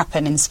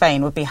happen in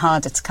Spain, would be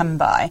harder to come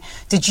by.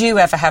 Did you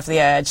ever have the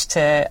urge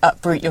to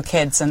uproot your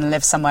kids and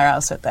live somewhere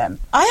else with them?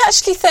 I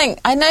actually think,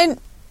 I know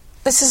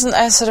this isn't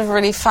a sort of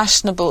really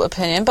fashionable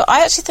opinion, but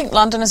I actually think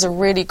London is a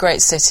really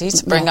great city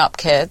to bring up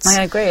kids.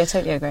 I agree, I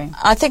totally agree.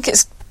 I think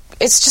it's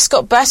just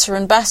got better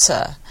and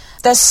better.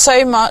 There's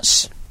so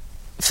much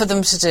for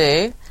them to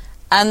do,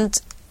 and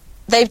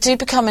they do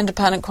become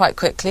independent quite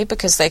quickly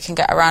because they can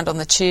get around on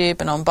the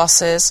tube and on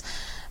buses.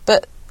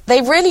 But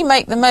they really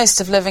make the most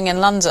of living in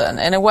London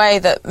in a way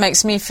that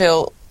makes me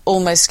feel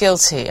almost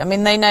guilty. I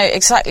mean, they know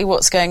exactly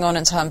what's going on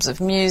in terms of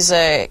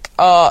music,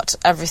 art,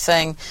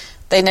 everything.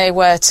 They know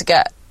where to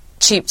get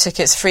cheap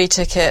tickets, free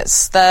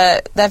tickets.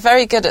 They're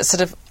very good at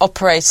sort of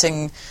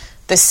operating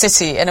this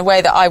city in a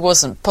way that I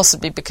wasn't,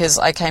 possibly because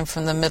I came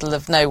from the middle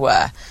of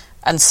nowhere,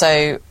 and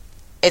so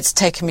it's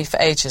taken me for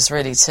ages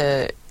really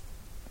to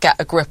get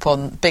a grip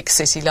on big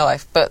city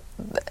life, but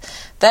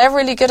they're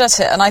really good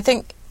at it. And I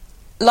think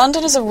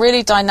London is a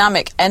really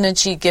dynamic,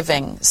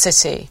 energy-giving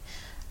city,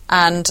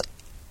 and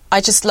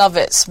I just love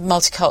its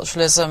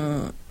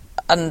multiculturalism,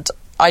 and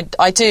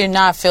I do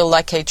now feel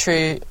like a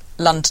true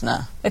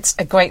Londoner. It's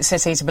a great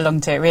city to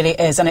belong to, it really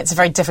is, and it's a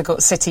very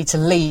difficult city to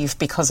leave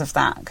because of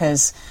that,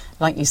 because,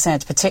 like you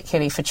said,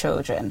 particularly for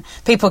children,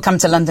 people come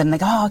to London and they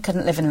go, I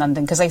couldn't live in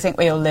London, because they think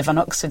we all live on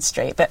Oxford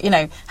Street. But,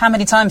 how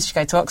many times do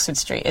you go to Oxford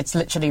Street? It's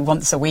literally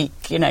once a week,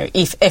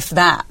 if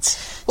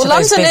that. Well,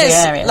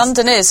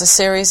 London is a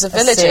series of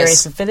villages. A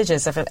series of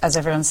villages, as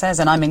everyone says,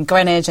 and I'm in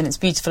Greenwich, and it's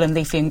beautiful and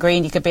leafy and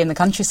green. You could be in the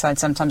countryside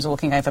sometimes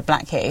walking over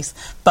Blackheath,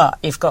 but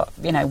you've got,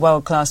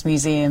 world-class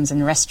museums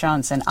and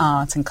restaurants and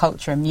art and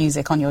culture and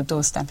music on your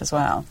doorstep as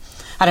well.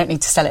 I don't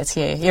need to sell it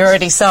to you. You're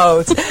already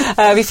sold.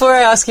 Before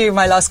I ask you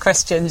my last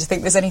question, do you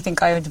think there's anything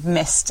I would have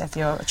missed of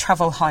your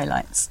travel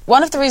highlights?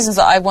 One of the reasons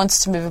that I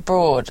wanted to move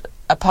abroad,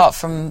 apart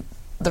from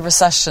the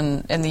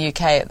recession in the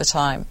UK at the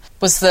time,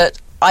 was that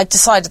I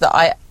decided that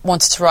I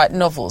wanted to write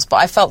novels, but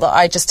I felt that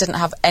I just didn't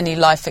have any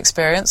life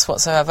experience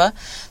whatsoever.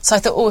 So I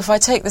thought, if I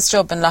take this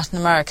job in Latin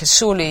America,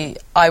 surely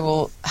I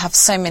will have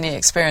so many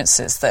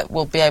experiences that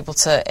will be able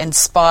to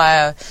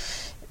inspire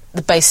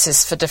the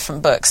basis for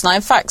different books. And I,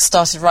 in fact,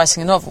 started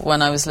writing a novel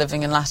when I was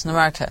living in Latin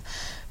America.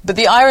 But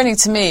the irony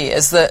to me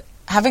is that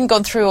having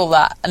gone through all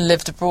that and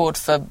lived abroad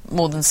for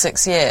more than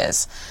 6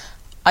 years,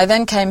 I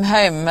then came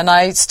home and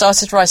I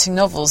started writing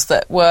novels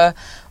that were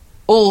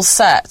all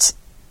set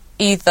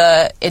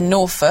either in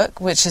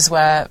Norfolk, which is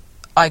where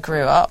I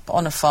grew up,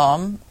 on a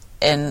farm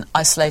in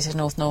isolated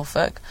North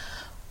Norfolk,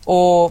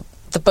 or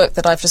the book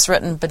that I've just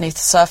written, Beneath the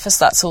Surface,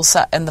 that's all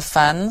set in the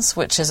Fens,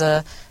 which is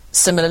a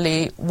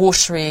similarly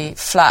watery,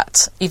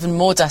 flat, even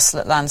more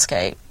desolate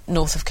landscape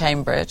north of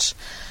Cambridge.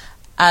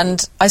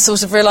 And I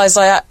sort of realised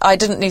I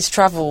didn't need to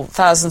travel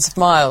thousands of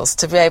miles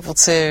to be able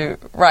to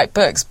write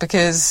books,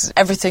 because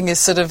everything is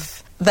sort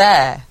of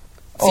there.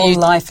 All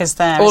life is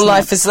there. All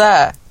life is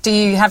there. Do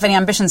you have any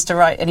ambitions to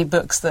write any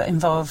books that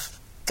involve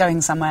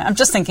going somewhere? I'm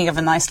just thinking of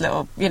a nice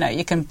little,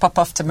 you can pop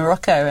off to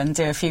Morocco and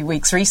do a few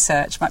weeks'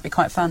 research. Might be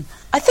quite fun.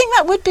 I think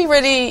that would be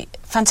really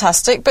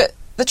fantastic, but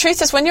the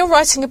truth is, when you're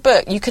writing a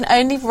book, you can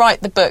only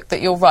write the book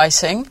that you're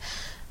writing.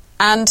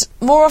 And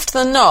more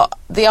often than not,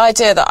 the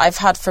idea that I've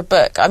had for a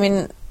book, I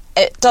mean,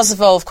 it does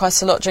evolve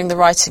quite a lot during the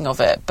writing of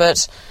it,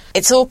 but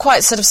it's all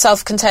quite sort of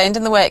self-contained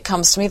in the way it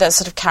comes to me. There's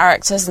sort of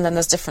characters, and then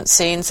there's different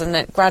scenes, and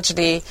it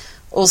gradually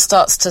all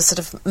starts to sort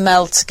of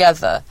meld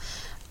together.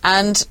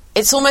 And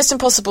it's almost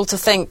impossible to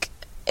think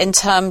in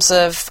terms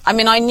of... I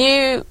mean, I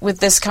knew with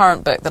this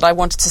current book that I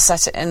wanted to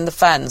set it in the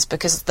Fens,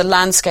 because the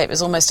landscape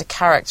is almost a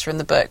character in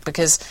the book,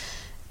 because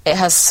it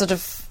has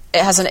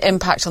an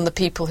impact on the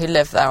people who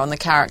live there, on the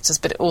characters,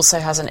 but it also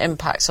has an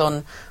impact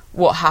on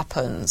what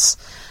happens.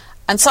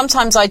 And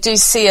sometimes I do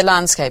see a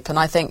landscape and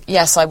I think,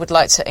 yes, I would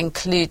like to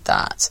include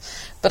that.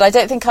 But I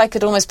don't think I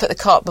could almost put the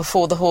cart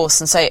before the horse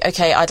and say,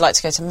 OK, I'd like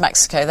to go to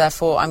Mexico,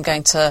 therefore I'm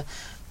going to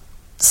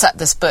set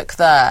this book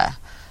there.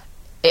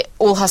 It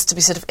all has to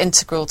be sort of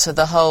integral to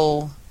the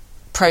whole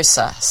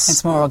process.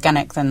 It's more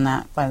organic than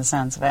that, by the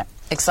sounds of it.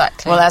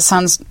 Exactly. Well, that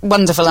sounds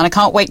wonderful, and I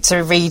can't wait to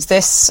read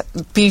this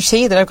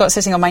beauty that I've got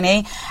sitting on my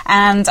knee.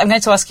 And I'm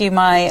going to ask you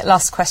my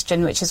last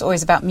question, which is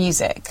always about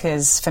music,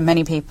 because for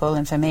many people,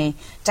 and for me,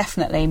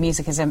 definitely,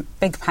 music is a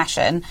big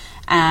passion,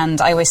 and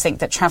I always think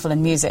that travel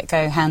and music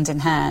go hand in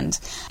hand.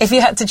 If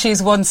you had to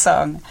choose one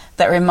song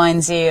that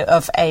reminds you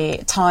of a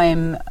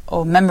time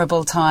or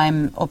memorable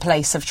time or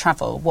place of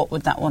travel, what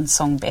would that one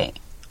song be?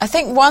 I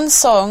think one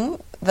song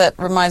that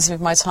reminds me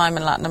of my time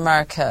in Latin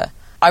America,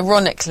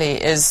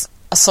 ironically, is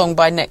a song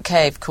by Nick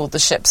Cave called The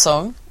Ship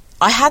Song.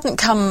 I hadn't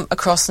come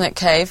across Nick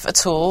Cave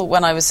at all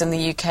when I was in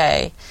the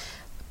UK,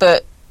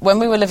 but when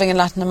we were living in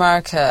Latin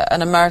America,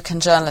 an American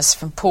journalist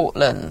from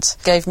Portland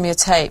gave me a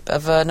tape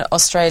of an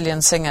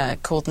Australian singer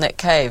called Nick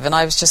Cave, and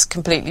I was just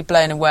completely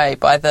blown away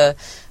by the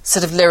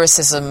sort of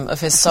lyricism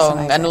of his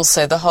song and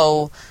also the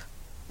whole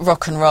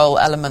rock and roll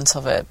element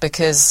of it,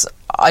 because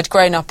I'd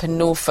grown up in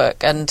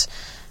Norfolk, and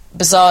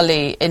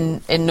bizarrely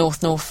in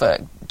North Norfolk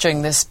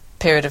during this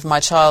period of my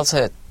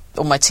childhood,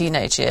 or my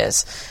teenage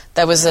years,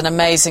 there was an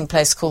amazing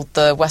place called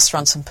the West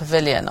Runton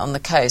Pavilion on the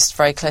coast,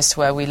 very close to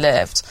where we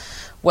lived,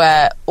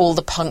 where all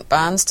the punk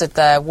bands did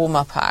their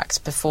warm-up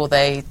act before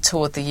they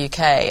toured the UK.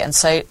 And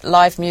so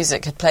live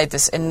music had played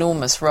this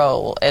enormous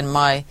role in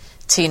my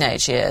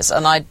teenage years,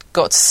 and I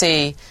got to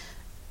see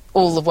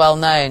all the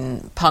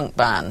well-known punk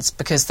bands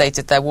because they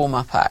did their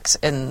warm-up act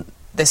in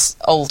this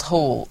old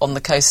hall on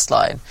the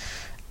coastline.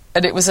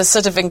 And it was a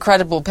sort of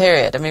incredible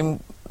period. I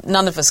mean,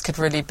 none of us could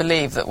really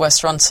believe that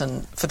West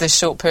Runton, for this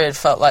short period,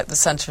 felt like the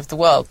centre of the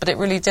world, but it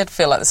really did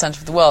feel like the centre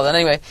of the world. And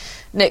anyway,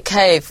 Nick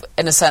Cave,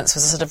 in a sense,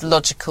 was a sort of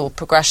logical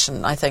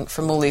progression, I think,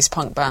 from all these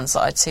punk bands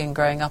that I'd seen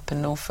growing up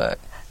in Norfolk.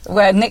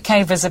 Where Nick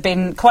Cave has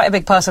been quite a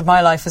big part of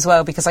my life as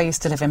well, because I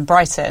used to live in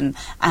Brighton,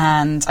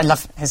 and I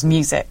love his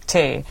music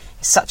too.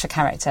 He's such a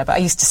character, but I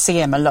used to see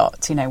him a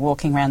lot, you know,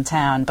 walking around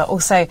town. But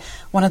also,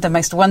 one of the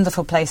most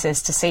wonderful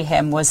places to see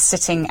him was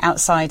sitting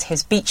outside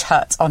his beach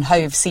hut on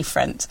Hove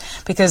Seafront,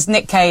 because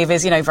Nick Cave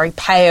is, you know, very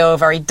pale,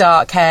 very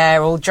dark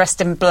hair, all dressed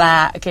in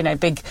black, you know,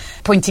 big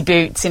pointy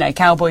boots, you know,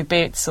 cowboy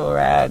boots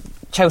or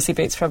Chelsea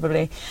boots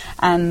probably,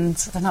 and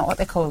they're not what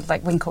they're called,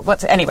 like Winkle.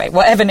 Anyway,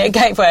 whatever Nick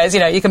Cave wears, you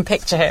know, you can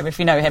picture him if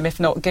you know him. If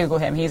not, Google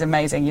him. He's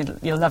amazing.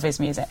 You'll love his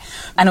music.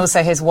 And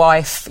also his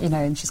wife, you know,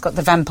 and she's got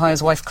the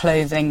Vampire's Wife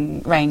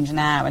clothing range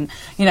now, and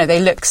you know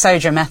they look so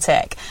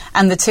dramatic.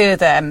 And the two of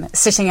them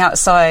sitting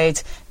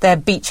outside their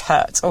beach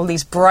hut, all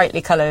these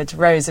brightly coloured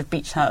rows of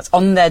beach huts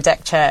on their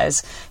deck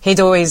chairs.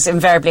 He'd always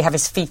invariably have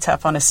his feet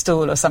up on a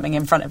stool or something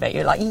in front of it.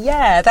 You're like,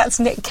 yeah, that's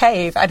Nick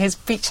Cave and his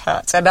beach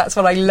hut, and that's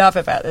what I love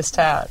about this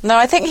town. No,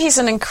 I think he's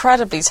an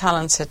incredibly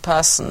talented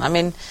person. I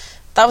mean,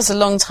 that was a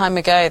long time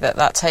ago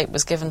that tape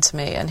was given to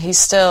me, and he's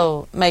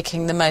still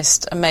making the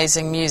most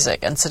amazing music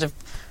and sort of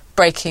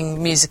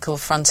breaking musical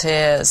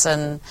frontiers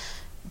and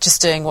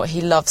just doing what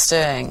he loves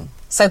doing.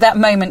 So that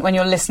moment when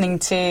you're listening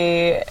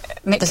to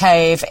Nick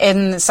Cave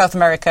in South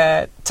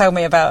America, tell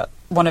me about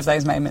one of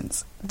those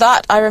moments.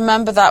 I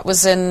remember that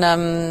was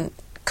in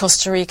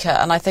Costa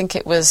Rica, and I think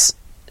it was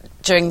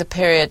during the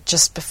period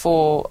just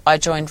before I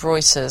joined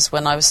Reuters,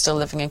 when I was still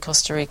living in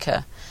Costa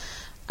Rica.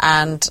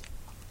 And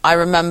I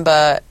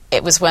remember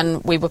it was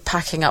when we were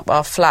packing up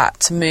our flat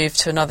to move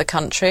to another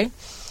country.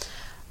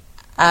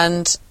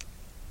 And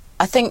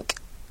I think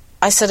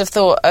I sort of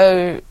thought,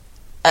 oh,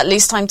 at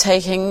least I'm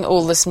taking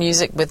all this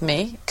music with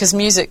me, because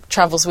music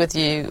travels with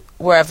you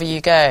wherever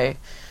you go.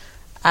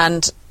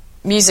 And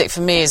music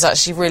for me is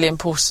actually really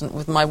important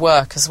with my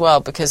work as well,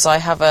 because I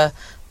have a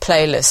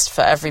playlist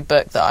for every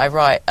book that I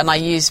write, and I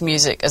use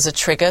music as a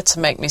trigger to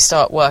make me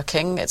start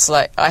working. It's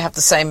like I have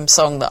the same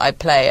song that I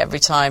play every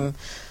time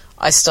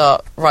I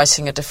start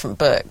writing a different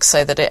book,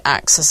 so that it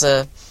acts as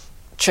a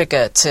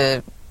trigger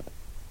to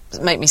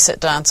make me sit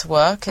down to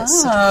work.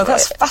 It's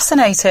that's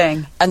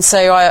fascinating. And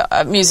so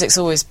music's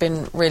always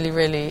been really,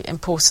 really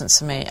important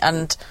to me.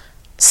 And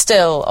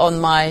still on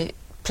my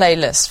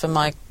playlist for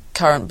my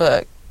current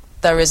book,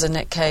 there is a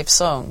Nick Cave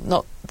song,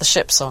 not the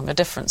Ship Song, a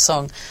different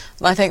song.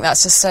 And I think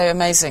that's just so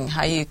amazing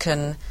how you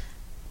can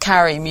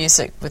carry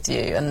music with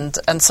you,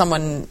 and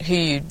someone who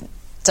you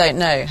don't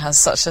know has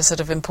such a sort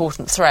of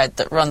important thread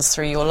that runs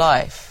through your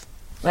life.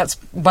 That's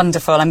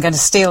wonderful. I'm going to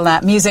steal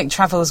that. Music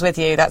travels with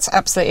you. That's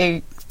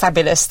absolutely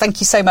fabulous.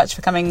 Thank you so much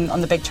for coming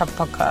on the Big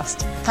Travel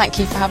Podcast. Thank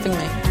you for having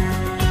me.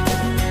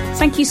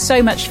 Thank you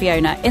so much,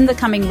 Fiona. In the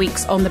coming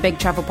weeks on the Big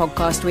Travel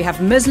Podcast, we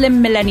have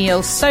Muslim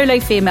millennial solo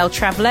female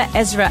traveller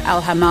Ezra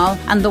Al-Hamal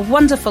and the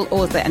wonderful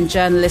author and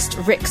journalist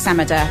Rick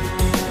Samader.